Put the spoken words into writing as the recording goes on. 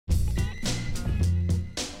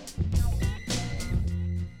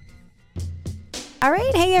All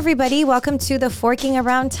right. Hey, everybody. Welcome to the Forking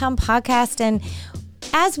Around Town podcast. And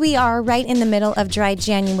as we are right in the middle of dry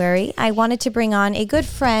January, I wanted to bring on a good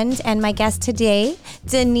friend and my guest today,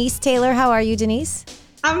 Denise Taylor. How are you, Denise?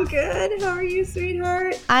 I'm good. How are you,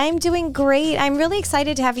 sweetheart? I'm doing great. I'm really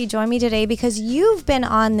excited to have you join me today because you've been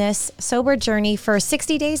on this sober journey for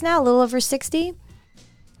 60 days now, a little over 60.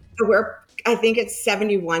 I think it's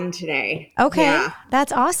 71 today. Okay. Yeah.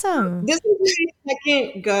 That's awesome. This is my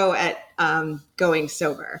second go at going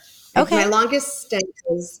sober. Okay. My longest stint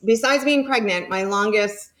was, besides being pregnant, my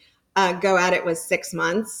longest go at it was 6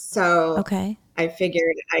 months. So okay. I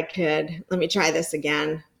figured let me try this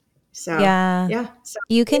again. So yeah. So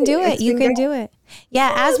you can do it. You can do it.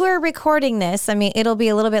 Yeah. As we're recording this, I mean, it'll be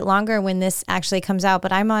a little bit longer when this actually comes out, but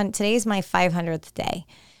today's my 500th day,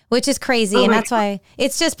 which is crazy. And that's why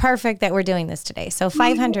it's just perfect that we're doing this today. So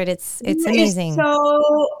 500, it's amazing.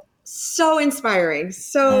 So inspiring.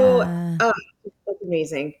 That's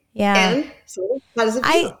amazing. Yeah. And so how does it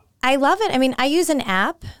feel? I love it. I mean, I use an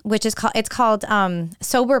app, which is called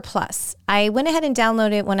Sober Plus. I went ahead and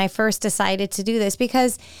downloaded it when I first decided to do this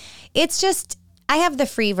because it's just, I have the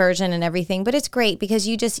free version and everything, but it's great because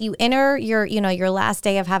you enter your last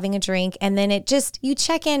day of having a drink, and then you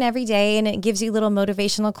check in every day, and it gives you little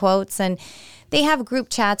motivational quotes, and they have group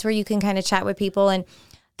chats where you can kind of chat with people. And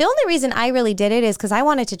the only reason I really did it is because I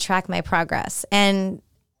wanted to track my progress, and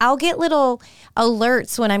I'll get little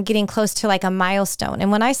alerts when I'm getting close to like a milestone.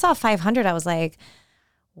 And when I saw 500, I was like,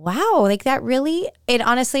 wow, like it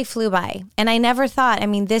honestly flew by. And I never thought, I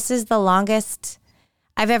mean, this is the longest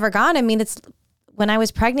I've ever gone. I mean, it's when I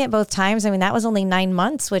was pregnant both times. I mean, that was only 9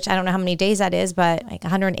 months, which I don't know how many days that is, but like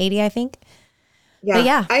 180, I think. Yeah. But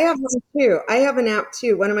yeah. I have one too. I have an app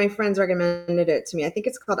too. One of my friends recommended it to me. I think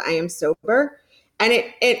it's called I Am Sober. And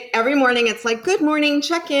it every morning it's like, good morning,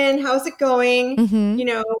 check in. How's it going? Mm-hmm.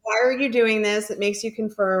 Why are you doing this? It makes you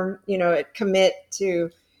confirm, commit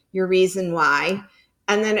to your reason why.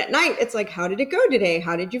 And then at night, it's like, how did it go today?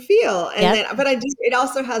 How did you feel? And it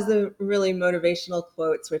also has the really motivational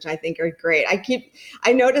quotes, which I think are great.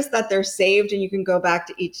 I noticed that they're saved and you can go back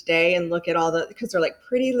to each day and look at because they're like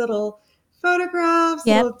pretty little photographs,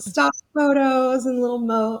 little stock photos, and a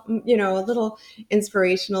little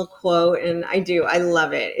inspirational quote. And I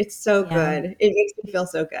love it. It's so good. It makes me feel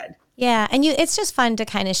so good. Yeah. And it's just fun to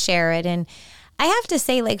kind of share it. And I have to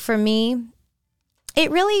say, like, for me, it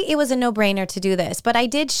was a no-brainer to do this, but I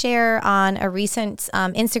did share on a recent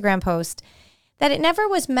Instagram post that it never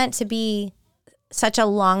was meant to be such a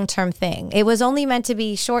long-term thing. It was only meant to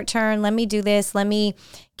be short-term. Let me do this. Let me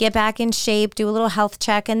get back in shape, do a little health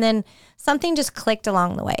check. And then something just clicked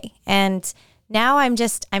along the way. And now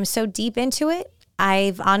I'm so deep into it.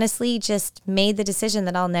 I've honestly just made the decision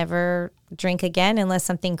that I'll never drink again unless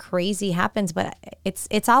something crazy happens, but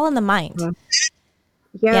it's all in the mind. Mm-hmm.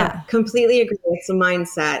 Yeah, completely agree. It's a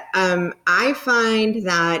mindset. I find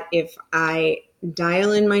that if I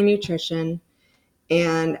dial in my nutrition,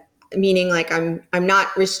 and meaning like I'm not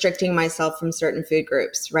restricting myself from certain food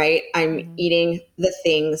groups, right? I'm eating the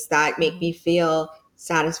things that make me feel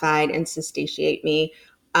satisfied and satiate me.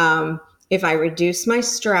 If I reduce my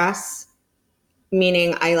stress,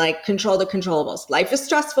 meaning I like control the controllables. Life is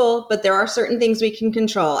stressful, but there are certain things we can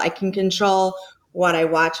control. I can control what I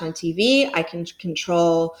watch on TV. I can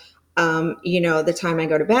control, the time I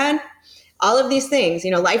go to bed, all of these things.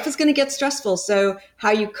 Life is going to get stressful. So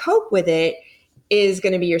how you cope with it is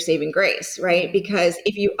going to be your saving grace, right? Because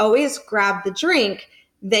if you always grab the drink,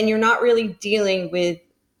 then you're not really dealing with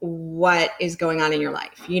what is going on in your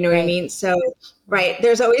life. You know what I mean? So, right.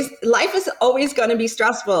 Life is always going to be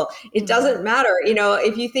stressful. It doesn't matter.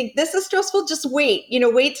 If you think this is stressful, just wait,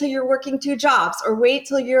 wait till you're working 2 jobs or wait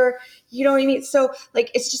till you're, you know what I mean? So like,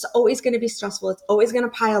 it's just always going to be stressful. It's always going to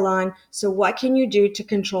pile on. So what can you do to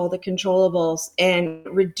control the controllables and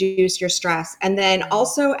reduce your stress? And then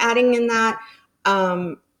also adding in that,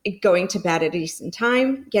 going to bed at a decent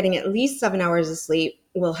time, getting at least 7 hours of sleep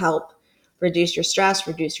will help reduce your stress,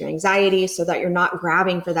 reduce your anxiety so that you're not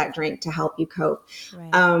grabbing for that drink to help you cope.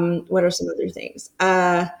 Right. What are some other things?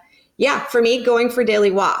 For me, going for daily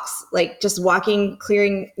walks, like just walking,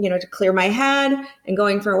 clearing, to clear my head and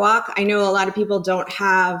going for a walk. I know a lot of people don't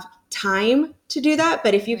have time to do that,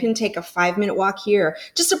 but if you can take a 5-minute walk here,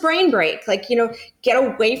 just a brain break, like, get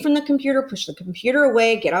away from the computer, push the computer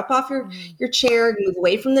away, get up off your chair, move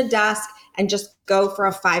away from the desk, and just go for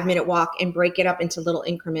a 5-minute walk and break it up into little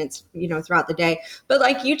increments, throughout the day. But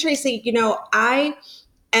like you, Tracy, I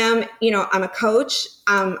am, I'm a coach,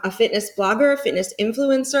 I'm a fitness blogger, fitness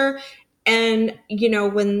influencer. And,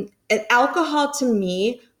 when alcohol to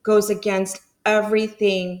me goes against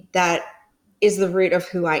everything that is the root of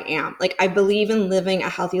who I am. Like, I believe in living a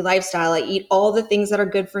healthy lifestyle. I eat all the things that are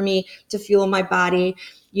good for me to fuel my body.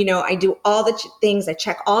 You know, I do all the things, I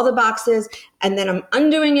check all the boxes, and then I'm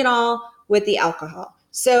undoing it all with the alcohol.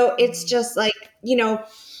 So it's just like, you know,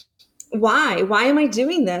 why am I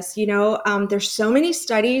doing this? You know, there's so many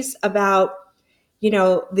studies about, you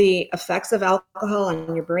know, the effects of alcohol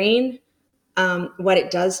on your brain, what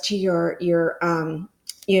it does to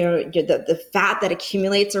you know, the fat that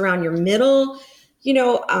accumulates around your middle, you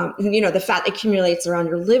know, the fat that accumulates around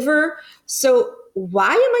your liver. So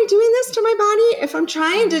why am I doing this to my body? If I'm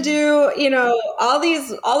trying to do, you know, all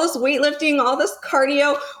this weightlifting, all this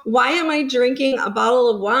cardio, why am I drinking a bottle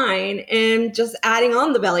of wine and just adding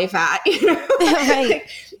on the belly fat? You know? Right. Like,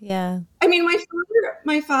 Yeah. I mean,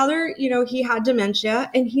 my father, you know, he had dementia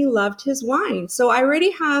and he loved his wine. So I already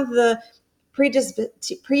have the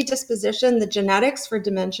predisposition, the genetics for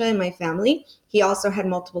dementia in my family. He also had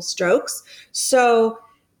multiple strokes. So,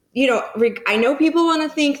 you know, I know people want to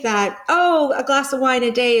think that, oh, a glass of wine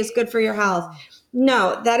a day is good for your health.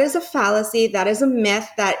 No, that is a fallacy. That is a myth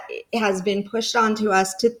that has been pushed onto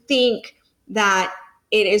us to think that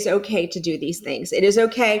it is okay to do these things. It is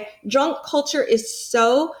okay. Drunk culture is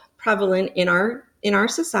so prevalent in our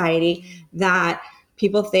society that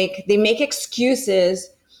people think they make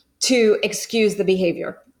excuses to excuse the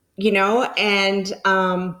behavior, you know? And,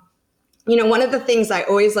 you know, one of the things I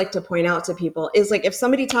always like to point out to people is like, if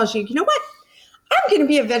somebody tells you, you know what, I'm going to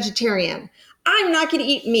be a vegetarian. I'm not going to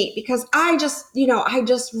eat meat because I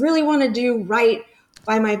just really want to do right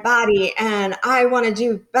by my body and I want to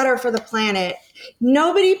do better for the planet.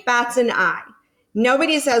 Nobody bats an eye.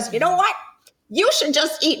 Nobody says, you know what? You should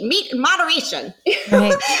just eat meat in moderation.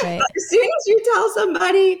 Right. Right. As soon as you tell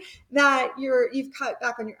somebody that you've cut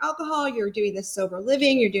back on your alcohol, you're doing this sober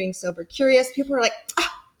living, you're doing sober curious, people are like,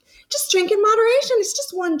 just drink in moderation. It's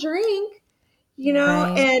just one drink, you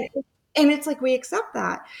know, Right. and it's like we accept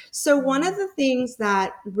that. So one of the things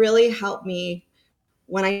that really helped me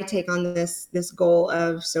when I take on this goal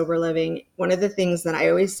of sober living, one of the things that I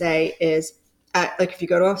always say is, like if you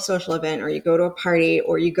go to a social event or you go to a party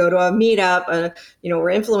or you go to a meetup, you know,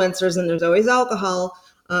 we're influencers and there's always alcohol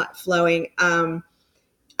flowing. I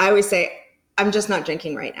always say, I'm just not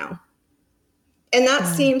drinking right now. And that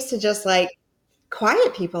seems to just like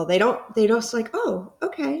quiet people. They just like, oh,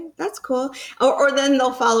 okay, that's cool. Or then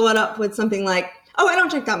they'll follow it up with something like, oh, I don't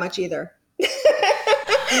drink that much either.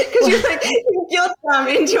 Because you're like, you guilt them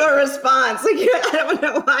into a response. Like, I don't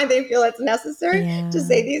know why they feel it's necessary to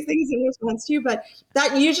say these things in response to you, but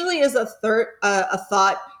that usually is a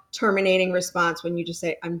thought terminating response when you just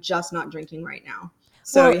say, I'm just not drinking right now.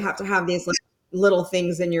 So you have to have these like, little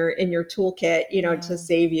things in your toolkit, you know, to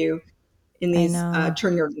save you in these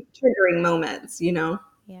triggering moments, you know?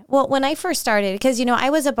 Yeah. Well, when I first started, because, you know, I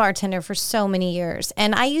was a bartender for so many years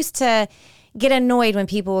and I used to get annoyed when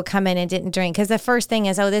people would come in and didn't drink. Because the first thing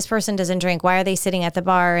is, oh, this person doesn't drink. Why are they sitting at the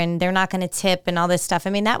bar and they're not going to tip and all this stuff? I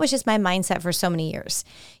mean, that was just my mindset for so many years.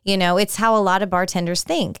 You know, it's how a lot of bartenders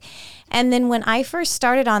think. And then when I first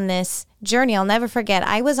started on this journey, I'll never forget,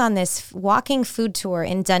 I was on this walking food tour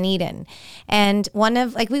in Dunedin. And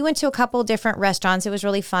we went to a couple different restaurants. It was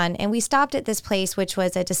really fun. And we stopped at this place, which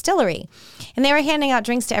was a distillery. And they were handing out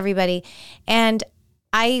drinks to everybody. And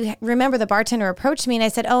I remember the bartender approached me and I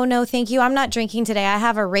said, oh, no, thank you. I'm not drinking today. I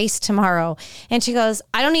have a race tomorrow. And she goes,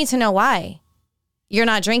 I don't need to know why you're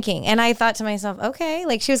not drinking. And I thought to myself, okay,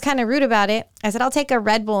 like she was kind of rude about it. I said, I'll take a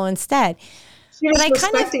Red Bull instead. She was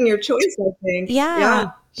respecting your choice, I think.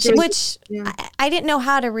 Yeah. I didn't know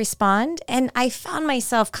how to respond. And I found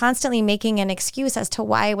myself constantly making an excuse as to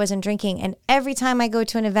why I wasn't drinking. And every time I go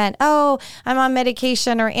to an event, oh, I'm on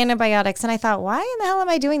medication or antibiotics. And I thought, why in the hell am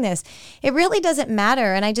I doing this? It really doesn't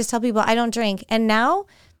matter. And I just tell people I don't drink. And now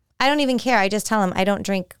I don't even care. I just tell them I don't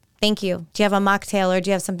drink. Thank you. Do you have a mocktail or do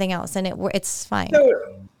you have something else? And it's fine. So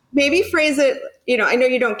maybe phrase it, you know, I know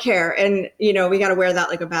you don't care. And, you know, we got to wear that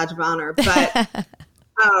like a badge of honor. But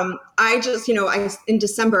I just, you know, in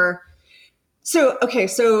December. So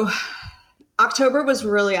October was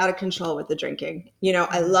really out of control with the drinking. You know,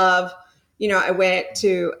 I went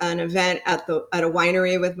to an event at a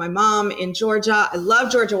winery with my mom in Georgia. I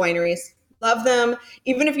love Georgia wineries. Love them.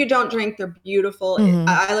 Even if you don't drink, they're beautiful. Mm-hmm.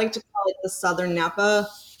 I like to call it the Southern Napa,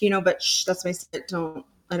 you know, but that's my secret.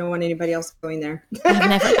 I don't want anybody else going there.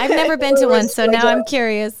 I've never been to one. So now I'm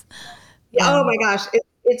curious. Yeah. Oh my gosh.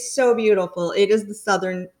 It's so beautiful. It is the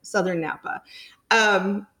Southern Napa.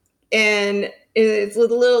 And it's a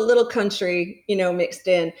little country, you know, mixed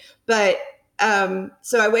in, but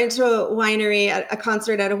so I went to a winery, a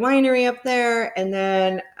concert at a winery up there. And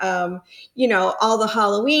then, all the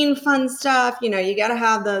Halloween fun stuff, you got to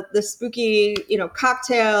have the spooky,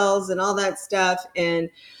 cocktails and all that stuff. And,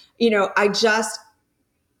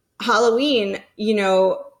 Halloween,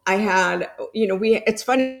 I had, it's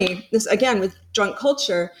funny, this again with drunk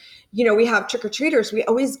culture, we have trick-or-treaters. We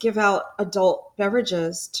always give out adult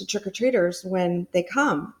beverages to trick-or-treaters when they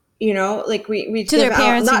come. Like we to their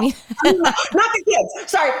parents, not the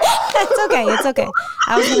kids. Sorry. It's okay.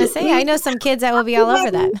 I was going to say, I know some kids that will be all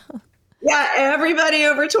over that. Yeah, everybody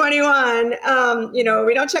over 21.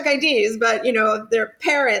 We don't check IDs, but their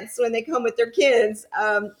parents when they come with their kids,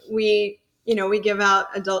 we give out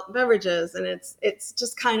adult beverages, and it's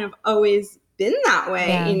just kind of always been that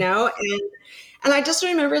way, And I just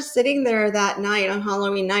remember sitting there that night on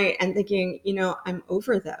Halloween night and thinking, I'm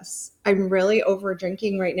over this. I'm really over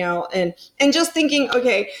drinking right now. And just thinking,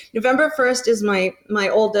 okay, November 1st is my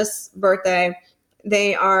oldest birthday.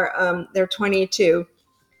 They're 22.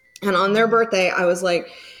 And on their birthday, I was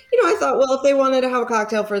like, I thought, well, if they wanted to have a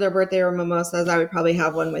cocktail for their birthday or mimosas, I would probably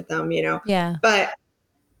have one with them, Yeah. But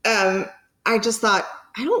I just thought,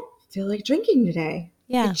 I don't feel like drinking today.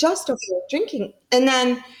 Yeah. I just don't feel like drinking. And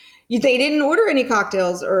then they didn't order any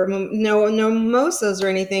cocktails or no mimosas or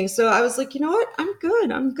anything. So I was like, you know what? I'm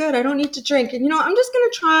good. I don't need to drink. And, I'm just going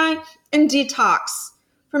to try and detox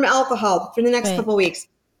from alcohol for the next couple of weeks.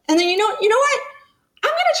 And then, you know what? I'm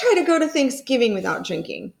going to try to go to Thanksgiving without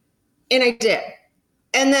drinking. And I did.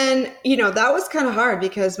 And then, that was kind of hard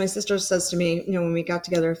because my sister says to me, when we got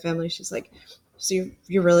together as a family, she's like, so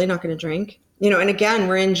you're really not going to drink? And again,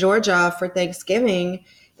 we're in Georgia for Thanksgiving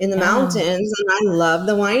in the mountains, and I love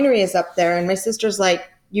the wineries up there. And my sister's like,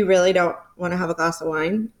 you really don't want to have a glass of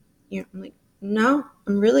wine? I'm like, no,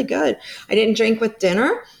 I'm really good. I didn't drink with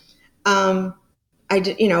dinner. I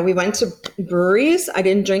did, we went to breweries. I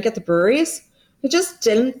didn't drink at the breweries. I just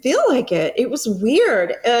didn't feel like it. It was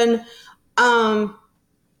weird. And then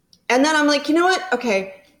I'm like, you know what?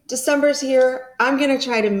 Okay, December's here. I'm going to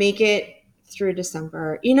try to make it through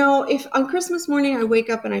December. If on Christmas morning I wake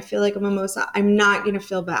up and I feel like a mimosa, I'm not going to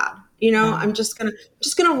feel bad. I'm just going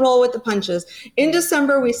to roll with the punches. In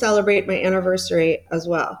December, we celebrate my anniversary as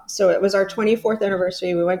well. So it was our 24th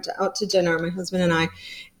anniversary. We went out to dinner, my husband and I.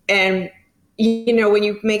 And, when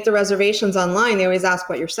you make the reservations online, they always ask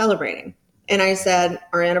what you're celebrating. And I said,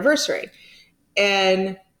 our anniversary.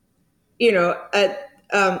 And,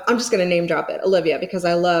 I'm just going to name drop it, Olivia, because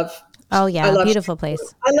I love. Oh yeah, beautiful place.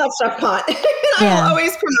 I love Chef Pont. I will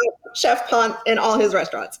always promote Chef Pont in all his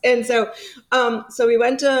restaurants. And so, we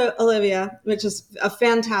went to Olivia, which is a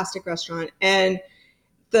fantastic restaurant, and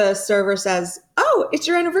the server says, "Oh, it's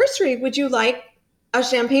your anniversary. Would you like a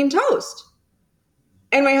champagne toast?"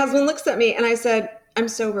 And my husband looks at me, and I said, "I'm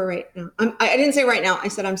sober right now." I didn't say right now. I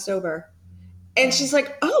said I'm sober, and she's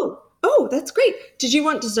like, "Oh, that's great. Did you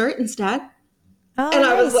want dessert instead?" Oh, and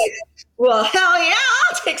I nice. was like, well, hell yeah,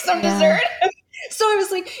 I'll take some dessert. So I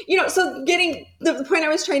was like, so getting the point I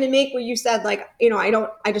was trying to make where you said like,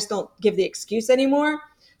 I just don't give the excuse anymore.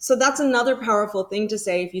 So that's another powerful thing to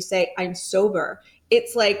say. If you say I'm sober,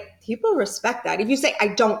 it's like people respect that. If you say I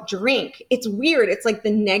don't drink, it's weird. It's like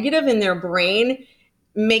the negative in their brain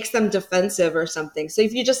makes them defensive or something. So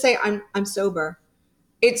if you just say I'm sober,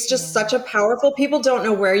 it's just such a powerful, people don't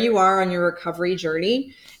know where you are on your recovery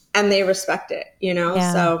journey. And they respect it,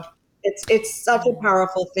 So it's such a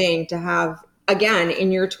powerful thing to have again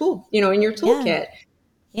in your tool, in your toolkit.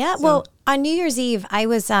 Yeah. So. Well, on New Year's Eve, I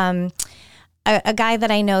was a guy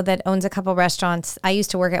that I know that owns a couple restaurants. I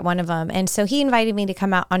used to work at one of them, and so he invited me to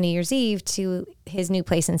come out on New Year's Eve to his new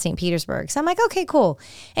place in St. Petersburg. So I'm like, okay, cool.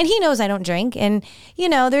 And he knows I don't drink, and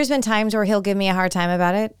there's been times where he'll give me a hard time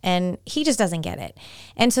about it, and he just doesn't get it.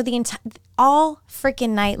 And so all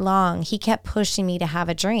freaking night long, he kept pushing me to have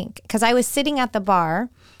a drink because I was sitting at the bar.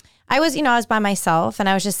 I was by myself, and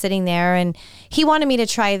I was just sitting there, and he wanted me to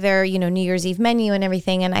try their, New Year's Eve menu and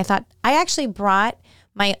everything. And I thought, I actually brought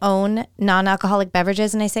my own non-alcoholic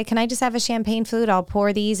beverages, and I said, can I just have a champagne flute? I'll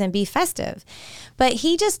pour these and be festive. But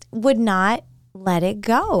he just would not let it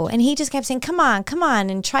go. And he just kept saying, come on,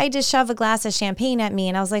 and tried to shove a glass of champagne at me.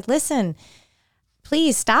 And I was like, listen,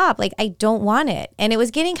 please stop. Like, I don't want it. And it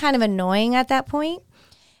was getting kind of annoying at that point.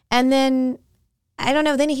 And then, I don't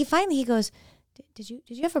know, then he goes, did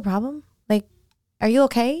you have a problem? Like, are you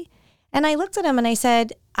okay? And I looked at him and I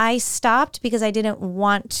said, I stopped because I didn't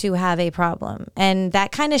want to have a problem. And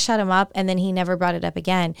that kind of shut him up. And then he never brought it up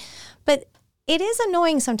again. But it is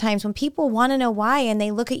annoying sometimes when people want to know why and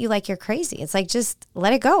they look at you like you're crazy. It's like, just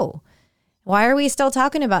let it go. Why are we still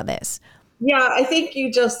talking about this? Yeah, I think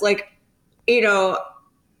you just like,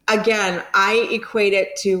 again, I equate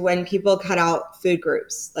it to when people cut out food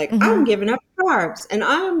groups. Like, I'm giving up carbs and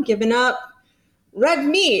I'm giving up red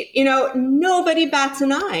meat. Nobody bats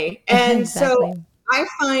an eye. And Exactly. so I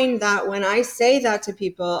find that when I say that to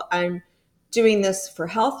people, I'm doing this for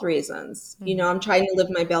health reasons. I'm trying to live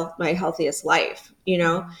my healthiest life.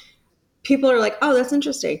 People are like, oh, that's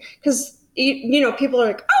interesting. Because, people are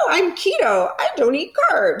like, oh, I'm keto. I don't eat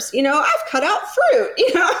carbs. I've cut out fruit,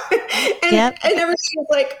 and everybody's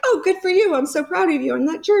like, oh, good for you. I'm so proud of you on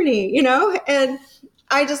that journey, and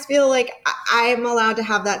I just feel like I'm allowed to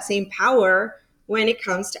have that same power when it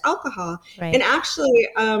comes to alcohol. Right. And actually,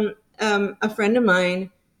 a friend of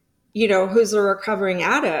mine, who's a recovering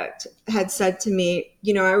addict, had said to me,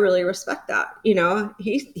 I really respect that.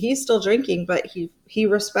 He's still drinking, but he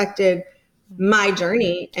respected my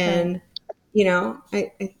journey. And, you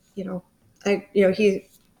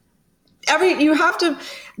have to,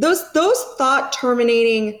 those thought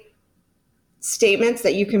terminating statements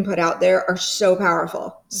that you can put out there are so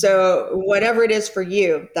powerful. So whatever it is for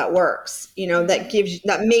you that works, that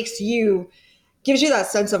gives you that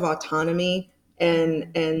sense of autonomy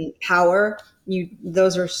and power.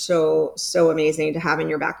 Those are so amazing to have in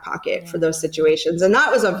your back pocket for those situations. And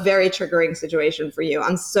that was a very triggering situation for you.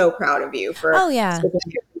 I'm so proud of you for. Oh yeah.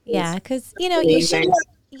 Yeah. Cause you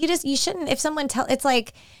shouldn't, if someone it's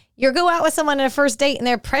like you go out with someone on a first date and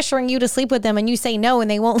they're pressuring you to sleep with them and you say no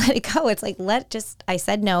and they won't let it go. It's like, I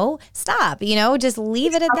said no, stop, just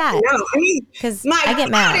leave it at that. No, cause I get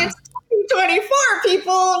mad. It's 24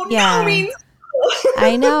 people. No means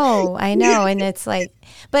I know. And it's like,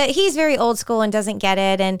 but he's very old school and doesn't get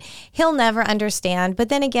it and he'll never understand. But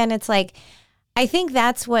then again, it's like, I think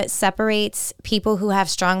that's what separates people who have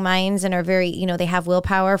strong minds and are very, they have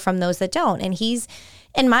willpower from those that don't. And he's,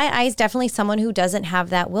 in my eyes, definitely someone who doesn't have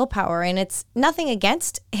that willpower. And it's nothing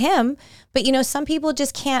against him, but some people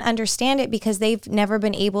just can't understand it because they've never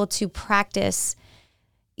been able to practice,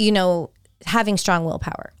 having strong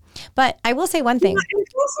willpower. But I will say one thing.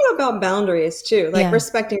 It's also about boundaries too, like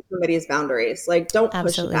respecting somebody's boundaries. Like, don't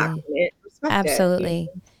push back on it. Respect Absolutely.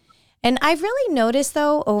 It. And I've really noticed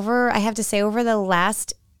though, over the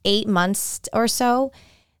last 8 months or so,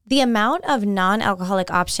 the amount of non-alcoholic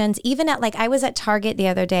options, even at I was at Target the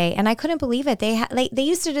other day and I couldn't believe it. They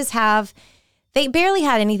used to just they barely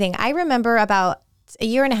had anything. I remember about a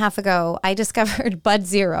year and a half ago, I discovered Bud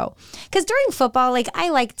Zero. Because during football, I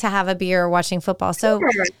like to have a beer watching football. So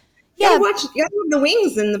sure. Yeah, watch the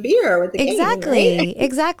wings and the beer with the exactly, game, right?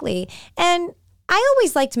 Exactly. And I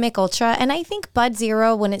always liked Mick Ultra, and I think Bud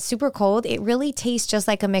Zero, when it's super cold, it really tastes just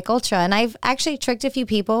like a Mick Ultra. And I've actually tricked a few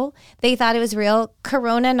people. They thought it was real.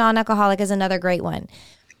 Corona non-alcoholic is another great one.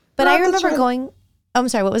 But I remember going, I'm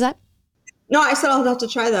sorry, what was that? No, I said I'll have to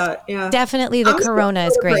try that. Yeah. Definitely the Corona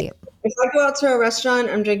is great. If I go out to a restaurant,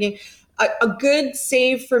 I'm drinking. A good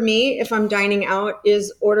save for me if I'm dining out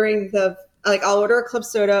is ordering I'll order a club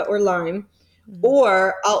soda or lime,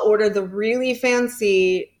 or I'll order the really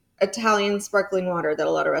fancy Italian sparkling water that a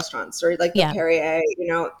lot of restaurants, or the Perrier,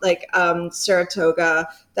 Saratoga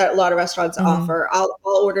that a lot of restaurants offer. I'll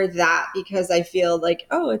order that because I feel like,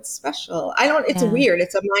 oh, it's special. It's weird.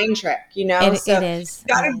 It's a mind trick, It is.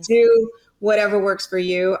 You got to do whatever works for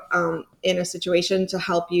you in a situation to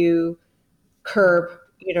help you curb,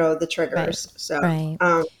 the triggers. Right. So right.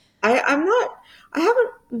 I haven't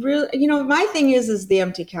really, my thing is the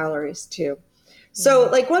empty calories too. So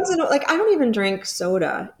once in a while, I don't even drink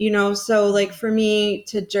soda, so for me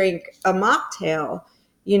to drink a mocktail,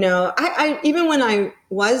 I even when I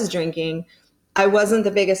was drinking, I wasn't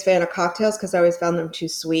the biggest fan of cocktails because I always found them too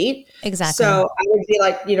sweet. Exactly. So I would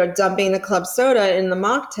be dumping the club soda in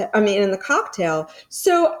in the cocktail.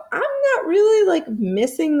 So I'm not really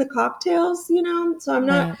missing the cocktails, so I'm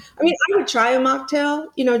not, I would try a mocktail,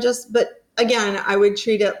 but again, I would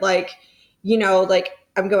treat it like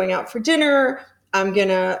I'm going out for dinner. I'm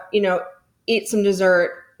gonna, eat some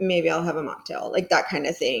dessert. Maybe I'll have a mocktail, that kind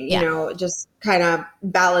of thing, just kind of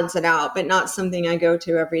balance it out, but not something I go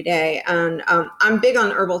to every day. And I'm big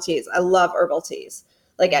on herbal teas. I love herbal teas.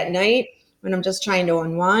 At night when I'm just trying to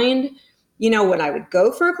unwind, when I would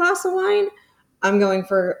go for a glass of wine, I'm going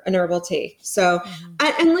for an herbal tea. So,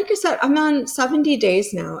 and like I said, I'm on 70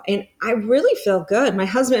 days now and I really feel good. My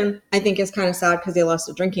husband, I think, is kind of sad because he lost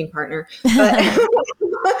a drinking partner. But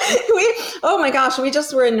oh my gosh, we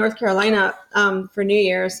just were in North Carolina for New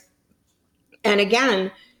Year's. And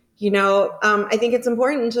again, I think it's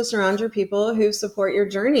important to surround your people who support your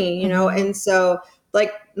journey, and so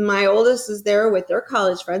my oldest is there with their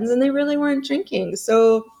college friends and they really weren't drinking.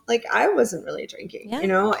 So I wasn't really drinking,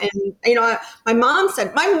 and my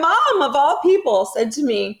mom of all people said to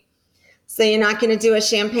me, So you're not going to do a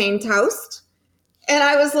champagne toast? And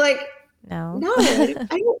I was like, no, I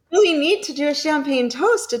don't really need to do a champagne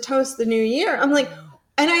toast to toast the new year. I'm like,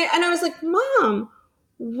 and I was like, Mom,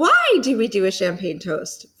 why do we do a champagne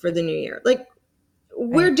toast for the new year? Like,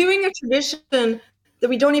 we're doing a tradition that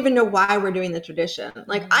we don't even know why we're doing the tradition.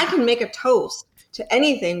 Like, I can make a toast to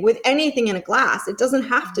anything with anything in a glass. It doesn't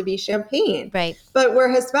have to be champagne. Right. But we're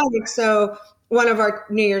Hispanic, so one of our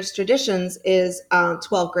New Year's traditions is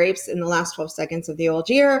 12 grapes in the last 12 seconds of the old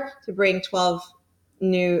year to bring 12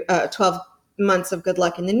 months of good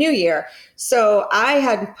luck in the new year. So I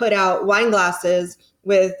had put out wine glasses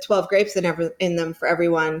with 12 grapes in them for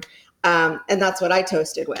everyone. And that's what I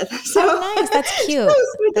toasted with. So nice. That's cute.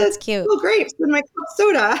 That's cute. 12 grapes in my club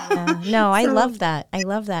soda. Yeah. No, I love that. I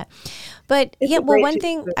love that. But one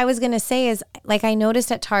thing I was going to say is, like, I noticed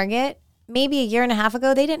at Target, maybe a year and a half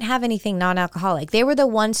ago, they didn't have anything non-alcoholic. They were the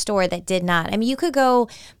one store that did not. I mean, you could go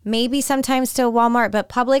maybe sometimes to Walmart, but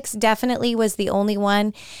Publix definitely was the only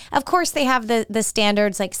one. Of course, they have the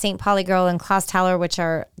standards like St. Pauli Girl and Klaus Tauler, which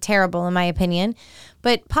are terrible in my opinion.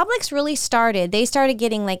 But Publix really they started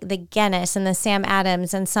getting like the Guinness and the Sam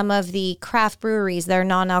Adams and some of the craft breweries, their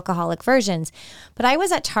non-alcoholic versions. But I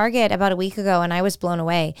was at Target about a week ago and I was blown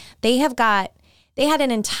away. They had an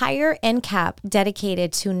entire end cap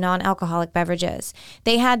dedicated to non-alcoholic beverages.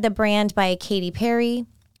 They had the brand by Katy Perry,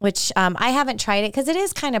 which I haven't tried it because it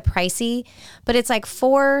is kind of pricey, but it's like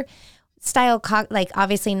 4 style, like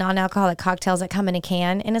obviously non-alcoholic cocktails that come in a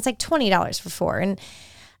can, and it's like $20 for 4. And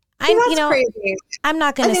crazy. I'm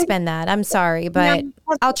not going to spend that. I'm sorry, but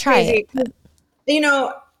I'll try it.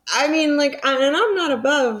 I mean, like, and I'm not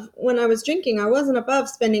above, when I was drinking, I wasn't above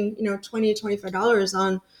spending, $20 to $25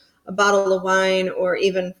 on a bottle of wine, or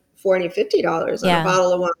even $40, $50 on a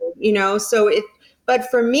bottle of wine,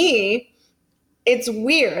 but for me, it's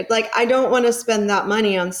weird. Like, I don't want to spend that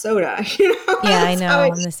money on soda, Yeah, I know.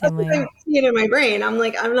 I'm the same way. I'm in my brain. I'm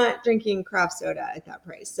like, I'm not drinking craft soda at that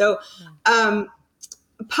price. So,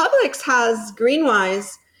 Publix has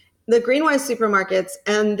Greenwise, the Greenwise supermarkets,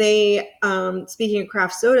 and they, speaking of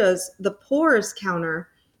craft sodas, the Pours counter,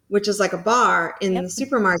 which is like a bar in the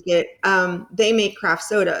supermarket, they make craft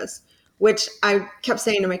sodas, which I kept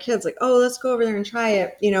saying to my kids, like, oh, let's go over there and try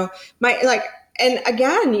it. And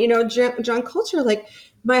again, John Culture, like,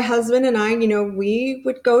 my husband and I, we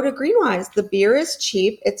would go to Greenwise. The beer is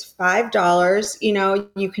cheap. It's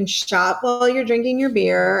 $5. You can shop while you're drinking your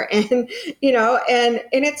beer, and, and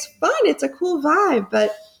it's fun. It's a cool vibe.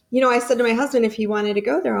 But, I said to my husband, if he wanted to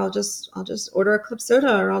go there, I'll just order a club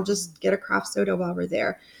soda, or I'll just get a craft soda while we're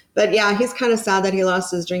there. But yeah, he's kind of sad that he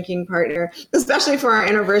lost his drinking partner, especially for our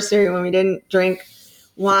anniversary when we didn't drink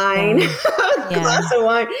wine, a glass of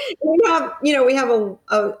wine. We have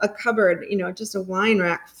a cupboard, just a wine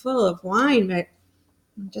rack full of wine, but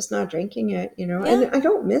I'm just not drinking it, and I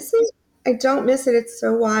don't miss it. It's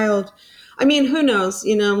so wild. I mean, who knows,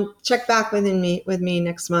 check back with me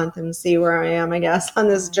next month and see where I am, I guess, on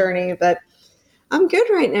this journey, but I'm good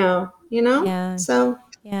right now, Yeah. So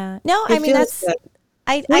yeah, no, I mean, that's, good.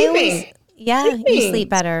 I always, you sleep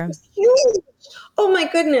better. Oh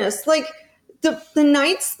my goodness. Like, the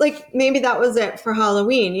nights, like, maybe that was it for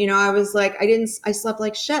Halloween. I was like, I slept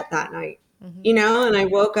like shit that night, and I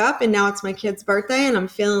woke up and now it's my kid's birthday and I'm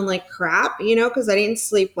feeling like crap, because I didn't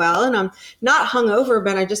sleep well, and I'm not hungover,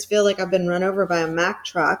 but I just feel like I've been run over by a Mack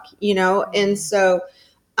truck, and so,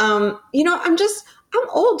 I'm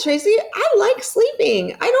old, Tracy. I like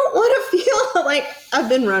sleeping. I don't want to feel like I've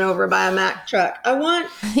been run over by a Mack truck. I want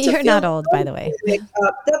to You're not old, by the way.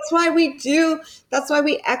 That's why we do. That's why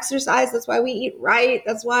we exercise. That's why we eat right.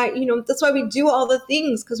 That's why, that's why we do all the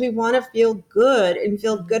things, because we want to feel good and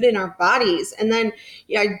feel good in our bodies. And then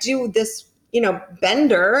I do this,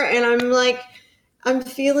 bender, and I'm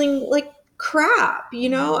feeling like crap,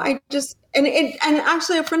 I just, and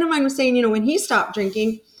actually a friend of mine was saying, when he stopped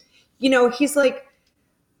drinking, he's like,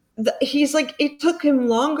 it took him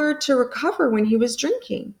longer to recover when he was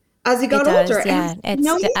drinking as he got older. Yeah,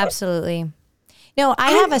 absolutely. No,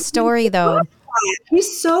 I have a story though.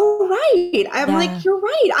 He's so right. I'm like, you're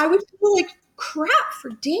right. I would feel like crap for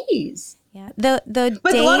days. Yeah. But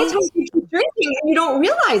a lot of times you keep drinking and you don't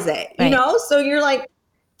realize it, So you're like,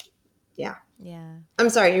 yeah. Yeah.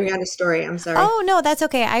 I'm sorry. You had a story. I'm sorry. Oh, no, that's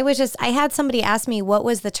okay. I had somebody ask me, what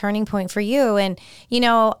was the turning point for you? And,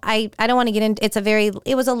 I don't want to get into,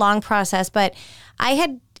 it was a long process, but I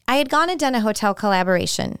had gone and done a hotel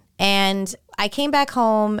collaboration, and I came back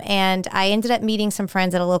home and I ended up meeting some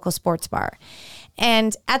friends at a local sports bar.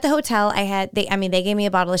 And at the hotel, they gave me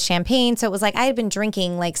a bottle of champagne. So it was like I had been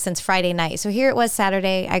drinking like since Friday night. So here it was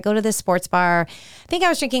Saturday. I go to this sports bar. I think I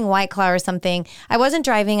was drinking White Claw or something. I wasn't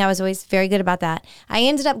driving. I was always very good about that. I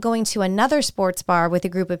ended up going to another sports bar with a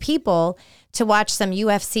group of people to watch some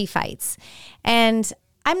UFC fights. And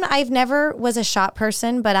I've never was a shot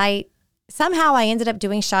person, but somehow I ended up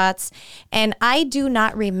doing shots, and I do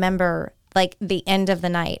not remember like the end of the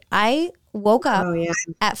night. I woke up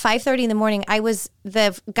at 5:30 in the morning. I was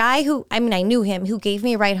the guy I knew him, who gave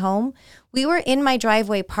me a ride home. We were in my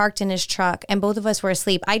driveway parked in his truck, and both of us were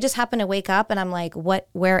asleep. I just happened to wake up and I'm like,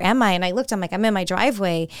 where am I? And I looked, I'm like, I'm in my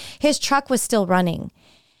driveway. His truck was still running.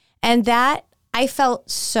 And that, I felt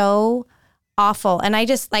so awful. And I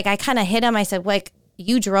just I kind of hit him. I said, like,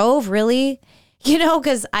 you drove, really?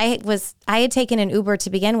 Because I had taken an Uber to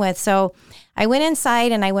begin with. So I went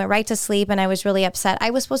inside and I went right to sleep, and I was really upset. I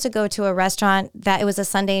was supposed to go to a restaurant that it was a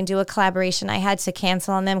Sunday and do a collaboration. I had to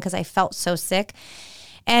cancel on them because I felt so sick.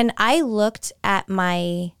 And I looked at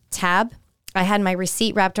my tab. I had my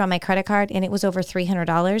receipt wrapped around my credit card, and it was over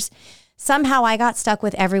 $300. Somehow I got stuck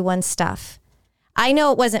with everyone's stuff. I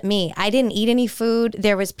know it wasn't me. I didn't eat any food.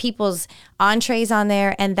 There was people's entrees on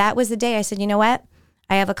there. And that was the day I said, you know what?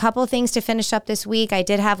 I have a couple of things to finish up this week. I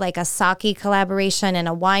did have like a sake collaboration and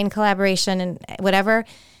a wine collaboration and whatever.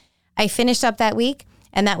 I finished up that week,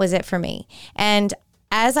 and that was it for me. And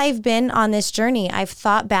as I've been on this journey, I've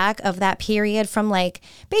thought back of that period from like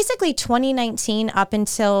basically 2019 up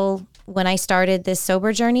until when I started this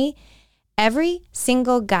sober journey. Every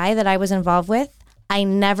single guy that I was involved with, I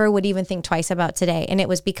never would even think twice about today. And it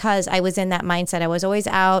was because I was in that mindset. I was always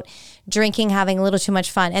out drinking, having a little too much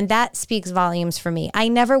fun. And that speaks volumes for me. I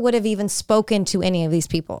never would have even spoken to any of these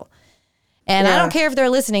people. And I don't care if they're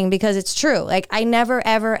listening, because it's true. Like, I never,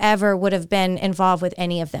 ever, ever would have been involved with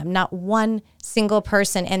any of them. Not one single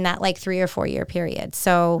person in that like 3 or 4 year period.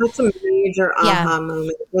 So that's a major aha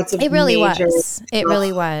moment. It really was. It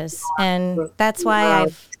really was. And that's why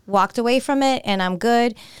I've walked away from it, and I'm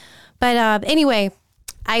good. But anyway,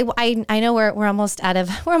 I know we're almost out of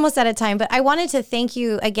time, but I wanted to thank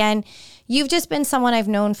you again. You've just been someone I've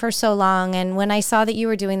known for so long, and when I saw that you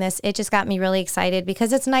were doing this, it just got me really excited,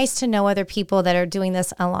 because it's nice to know other people that are doing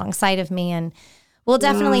this alongside of me, and we'll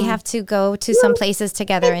definitely have to go to some places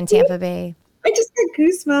together in Tampa Bay. I just had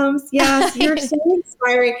goosebumps. Yes, you're so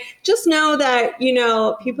inspiring. Just know that,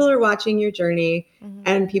 people are watching your journey,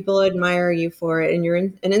 and people admire you for it, and you're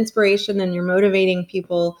an inspiration, and you're motivating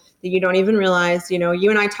people that you don't even realize.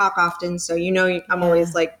 You and I talk often, so I'm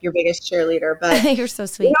always like your biggest cheerleader. But you're so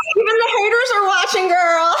sweet. Even the haters are watching,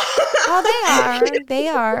 girl. Oh, they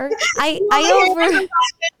are.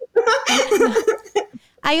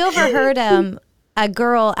 I overheard a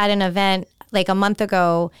girl at an event like a month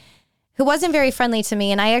ago who wasn't very friendly to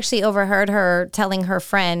me, and I actually overheard her telling her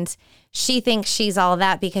friend she thinks she's all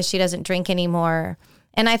that because she doesn't drink anymore.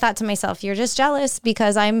 And I thought to myself, you're just jealous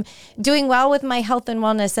because I'm doing well with my health and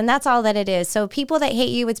wellness. And that's all that it is. So people that hate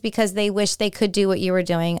you, it's because they wish they could do what you were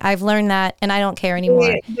doing. I've learned that, and I don't care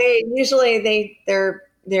anymore.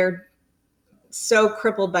 They're so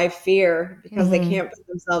crippled by fear because they can't put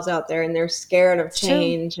themselves out there, and they're scared of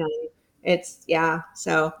change. And it's,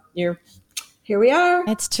 so here we are.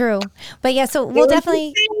 It's true. But yeah, so we'll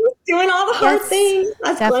definitely doing all the hard things.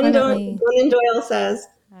 As Glennon Doyle says,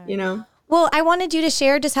 Well, I wanted you to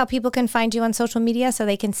share just how people can find you on social media so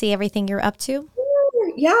they can see everything you're up to.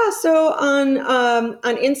 Yeah. So on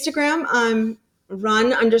Instagram, I'm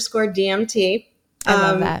run_DMT. I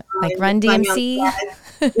love that. Like Run DMC.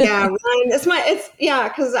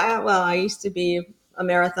 Because I used to be a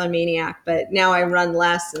marathon maniac, but now I run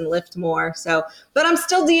less and lift more. So, but I'm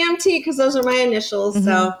still DMT because those are my initials.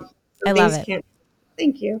 So I love it.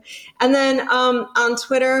 Thank you. And then on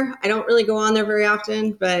Twitter, I don't really go on there very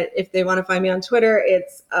often, but if they want to find me on Twitter,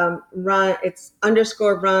 it's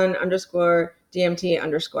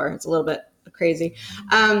 _run_DMT_. It's a little bit crazy.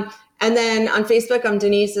 And then on Facebook, I'm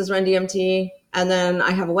Denise's Run DMT. And then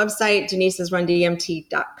I have a website,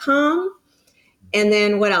 denisesrundmt.com. And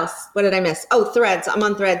then what else? What did I miss? Oh, Threads. I'm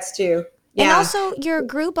on Threads too. Yeah. And also your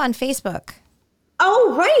group on Facebook.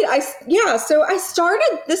 Oh, right. So I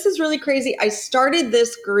started, this is really crazy. I started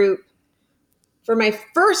this group for my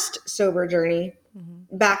first sober journey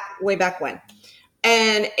way back when.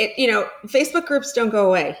 And Facebook groups don't go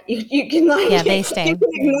away. You can they stay. You can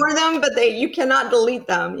ignore them, but you cannot delete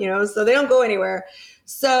them, so they don't go anywhere.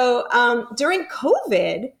 So during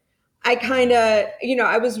COVID, I kind of,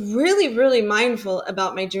 I was really, really mindful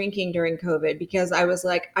about my drinking during COVID, because I was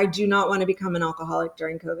like, I do not want to become an alcoholic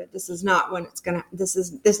during COVID. This is not when this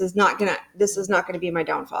is not going to be my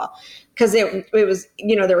downfall. Because it was,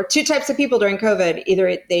 there were two types of people during COVID.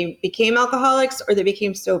 Either they became alcoholics or they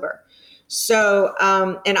became sober. So,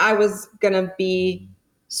 and I was going to be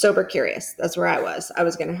sober curious. That's where I was. I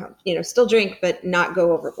was going to have, still drink, but not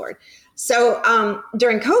go overboard. So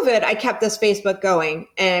during COVID, I kept this Facebook going,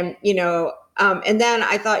 and, and then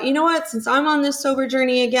I thought, you know what, since I'm on this sober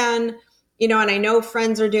journey again, and I know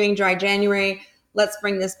friends are doing dry January, let's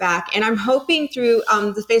bring this back. And I'm hoping through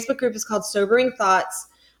the Facebook group is called Sobering Thoughts.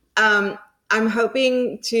 I'm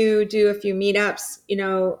hoping to do a few meetups,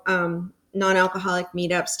 non-alcoholic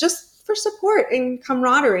meetups, just for support and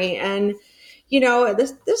camaraderie. And,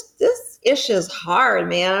 this ish is hard,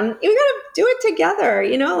 man. You gotta do it together.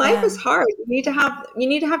 Life is hard. You need to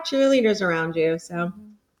have cheerleaders around you. So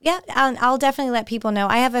yeah, I'll definitely let people know.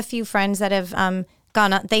 I have a few friends that have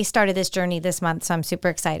gone on. They started this journey this month, so I'm super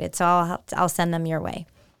excited. So I'll send them your way.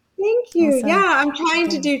 Thank you. Awesome. Yeah, I'm trying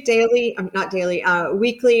to do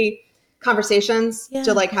weekly conversations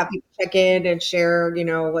to have people check in and share,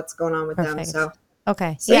 what's going on with them. So.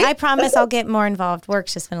 Okay. So yeah, I promise I'll get more involved.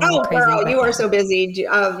 Work's just been a little crazy. Girl, you are so busy.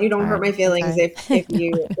 You don't hurt my feelings if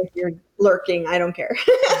you're lurking. I don't care.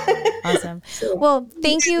 Awesome. Well,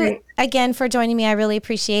 thank you again for joining me. I really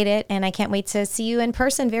appreciate it, and I can't wait to see you in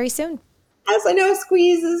person very soon. Yes, I know,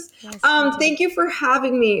 squeezes. Yes, thank you for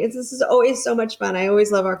having me. This is always so much fun. I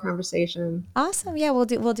always love our conversation. Awesome. Yeah, we'll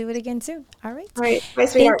do it again soon. All right. All right. Bye,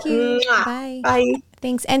 sweetheart. Thank you. Bye. Bye.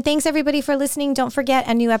 Thanks. And thanks everybody for listening. Don't forget,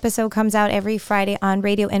 a new episode comes out every Friday on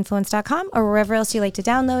radioinfluence.com or wherever else you like to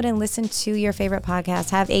download and listen to your favorite podcast.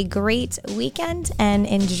 Have a great weekend and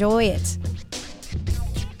enjoy it.